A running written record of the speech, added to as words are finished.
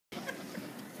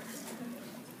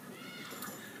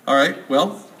All right,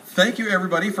 well, thank you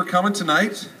everybody for coming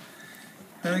tonight.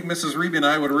 I think Mrs. Reeby and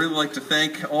I would really like to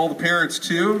thank all the parents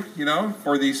too,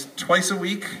 for these twice a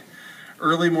week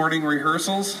early morning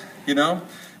rehearsals,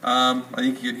 I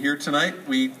think you can hear tonight,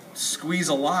 we squeeze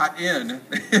a lot in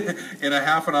in a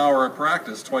half an hour of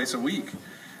practice twice a week.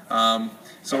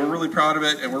 So we're really proud of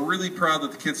it, and we're really proud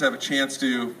that the kids have a chance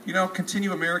to,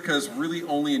 continue America's really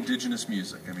only indigenous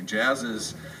music. I mean, jazz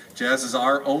is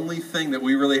our only thing that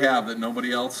we really have that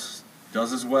nobody else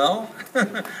does as well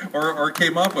or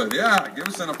came up with. Yeah, give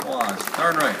us an applause.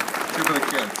 Darn right. Good for the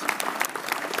kids.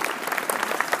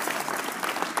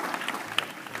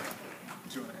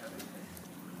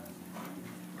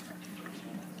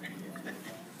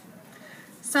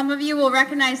 Some of you will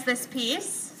recognize this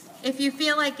piece. If you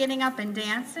feel like getting up and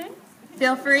dancing,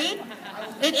 feel free.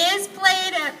 It is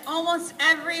played at almost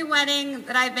every wedding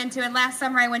that I've been to, and last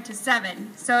summer I went to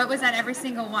 7, so it was at every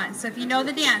single one. So if you know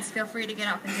the dance, feel free to get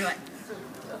up and do it.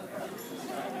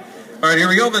 All right, here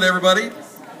we go then, everybody.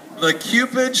 The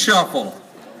Cupid Shuffle.